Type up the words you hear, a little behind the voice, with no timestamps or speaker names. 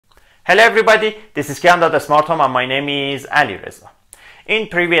Hello everybody, this is Kianda the Smart Home and my name is Ali Reza. In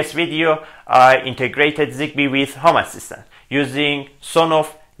previous video, I integrated Zigbee with Home Assistant using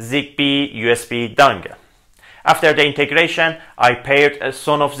sonoff Zigbee USB dongle. After the integration, I paired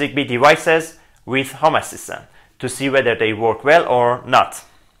sonoff Zigbee devices with Home Assistant to see whether they work well or not.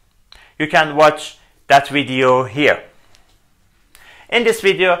 You can watch that video here. In this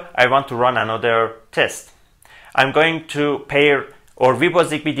video, I want to run another test. I'm going to pair Orvibo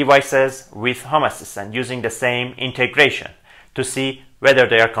Zigbee devices with Home Assistant using the same integration to see whether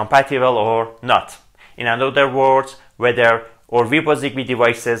they are compatible or not. In other words, whether Orvibo Zigbee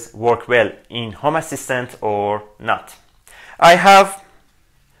devices work well in Home Assistant or not. I have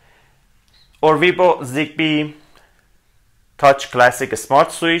Orvibo Zigbee Touch Classic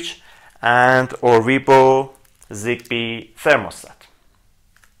Smart Switch and Orvibo Zigbee Thermostat.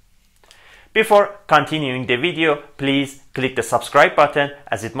 Before continuing the video, please click the subscribe button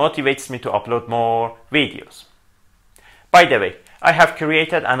as it motivates me to upload more videos. By the way, I have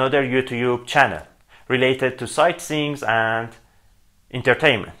created another YouTube channel related to sightseeing and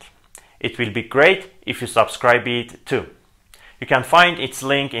entertainment. It will be great if you subscribe it too. You can find its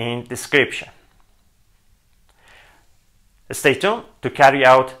link in description. Stay tuned to carry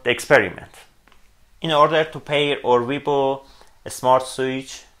out the experiment. In order to pair Orvibo Smart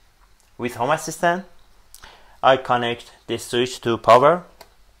Switch with Home Assistant, I connect this switch to power.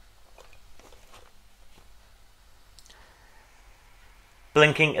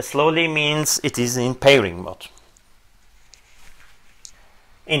 Blinking slowly means it is in pairing mode.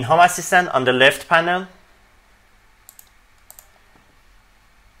 In Home Assistant, on the left panel,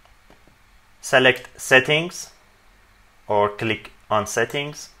 select Settings or click on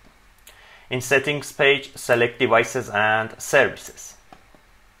Settings. In Settings page, select Devices and Services.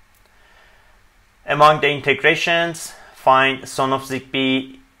 Among the integrations, find sonoff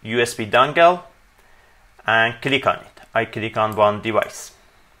Zigbee USB dongle and click on it. I click on one device.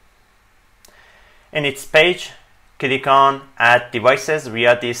 In its page, click on Add Devices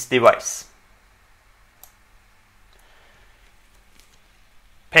via this device.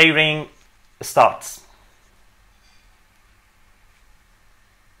 Pairing starts.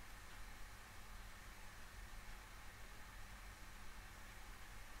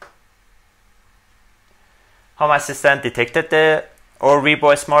 Home Assistant detected the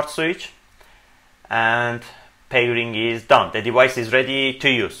Orvibo Smart Switch and pairing is done. The device is ready to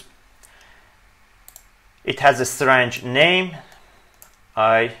use. It has a strange name.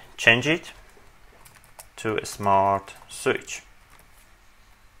 I change it to a Smart Switch.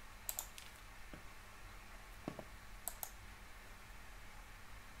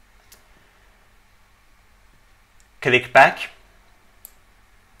 Click back.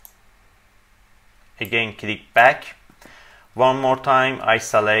 Again, click back. One more time, I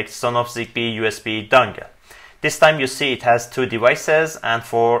select sonoff Zigbee USB dongle. This time you see it has two devices and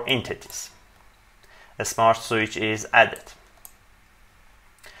 4 entities. A smart switch is added.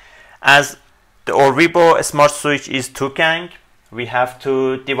 As the Orvibo Smart Switch is 2-gang, we have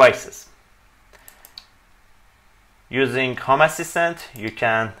 2 devices. Using Home Assistant, you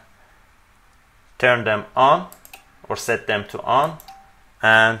can turn them on or set them to on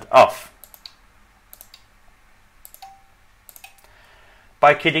and off.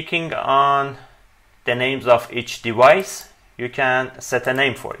 By clicking on the names of each device, you can set a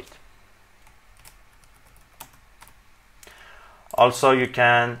name for it. Also, you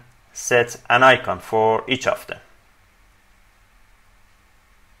can set an icon for each of them.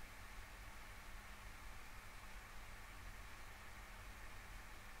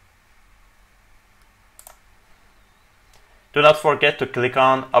 Do not forget to click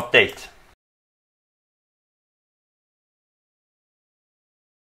on Update.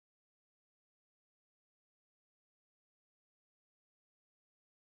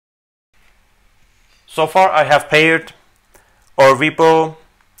 So far, I have paired Orvibo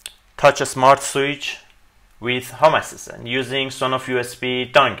Touch Smart Switch with Home Assistant using sonoff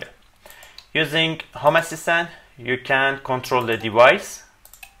USB dongle. Using Home Assistant, you can control the device.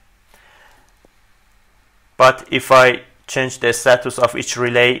 But if I change the status of each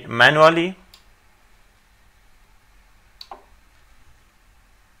relay manually,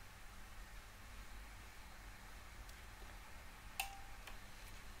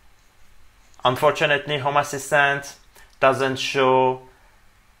 unfortunately, Home Assistant doesn't show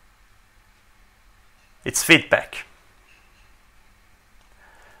its feedback.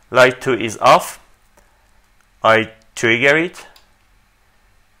 Light 2 is off. I trigger it.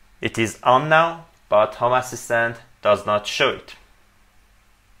 It is on now, but Home Assistant does not show it.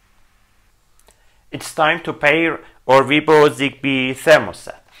 It's time to pair Orvibo Zigbee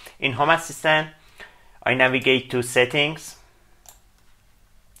thermostat. In Home Assistant, I navigate to Settings,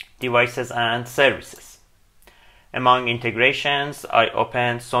 Devices and Services. Among integrations, I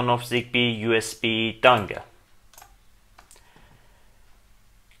open Sonoff Zigbee USB dongle.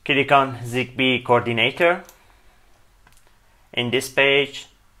 Click on Zigbee Coordinator. In this page,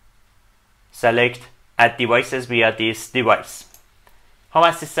 select Add Devices via this device. Home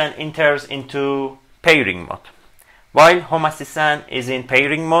Assistant enters into pairing mode. While Home Assistant is in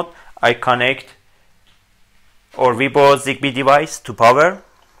pairing mode, I connect Orvibo Zigbee device to power.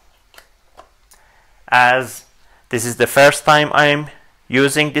 As this is the first time I'm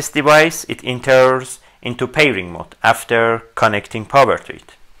using this device, it enters into pairing mode after connecting power to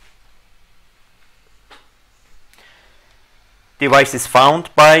it. Device is found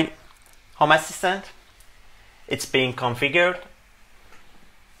by Home Assistant. It's being configured.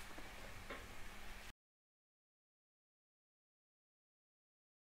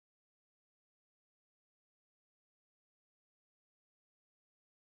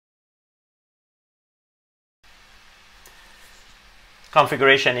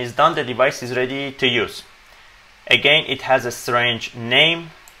 Configuration is done, the device is ready to use. Again, it has a strange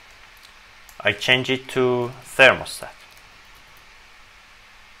name. I change it to thermostat.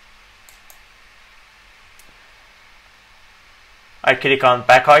 I click on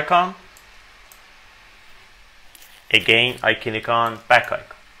back icon. Again, I click on back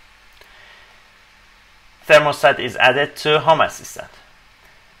icon. Thermostat is added to Home Assistant.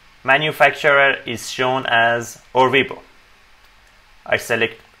 Manufacturer is shown as Orvibo. I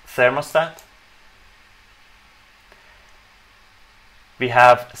select thermostat. We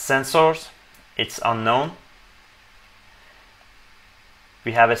have sensors, it's unknown.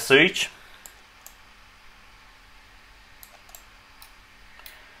 We have a switch.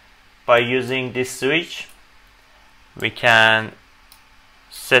 By using this switch, we can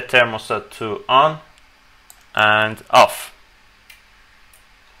set thermostat to on and off.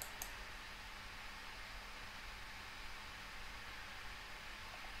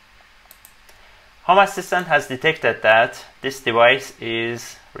 Home Assistant has detected that this device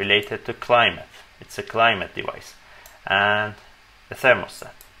is related to climate. It's a climate device and a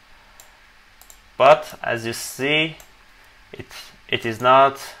thermostat. But as you see, it is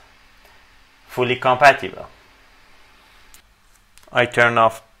not fully compatible. I turn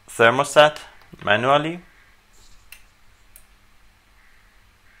off thermostat manually.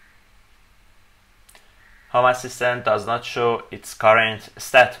 Home Assistant does not show its current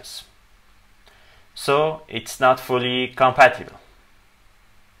status, so it's not fully compatible.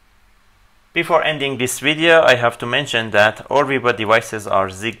 Before ending this video, I have to mention that Orvibo devices are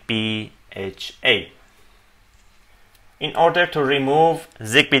Zigbee HA. In order to remove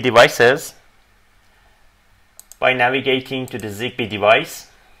Zigbee devices, by navigating to the Zigbee device,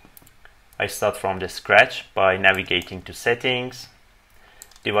 I start from the scratch by navigating to Settings,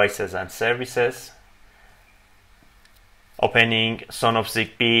 Devices and Services, opening Sonoff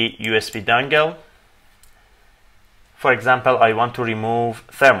Zigbee USB dongle. For example, I want to remove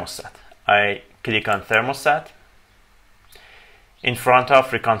thermostat. I click on thermostat. In front of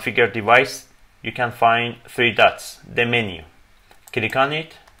reconfigure device, you can find three dots, the menu. Click on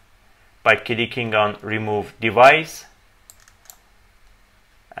it. By clicking on remove device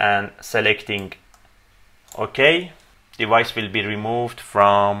and selecting OK, device will be removed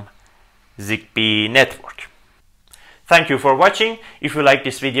from Zigbee network. Thank you for watching. If you like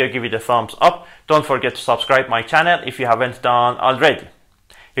this video, give it a thumbs up. Don't forget to subscribe my channel if you haven't done already.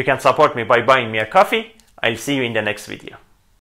 You can support me by buying me a coffee. I'll see you in the next video.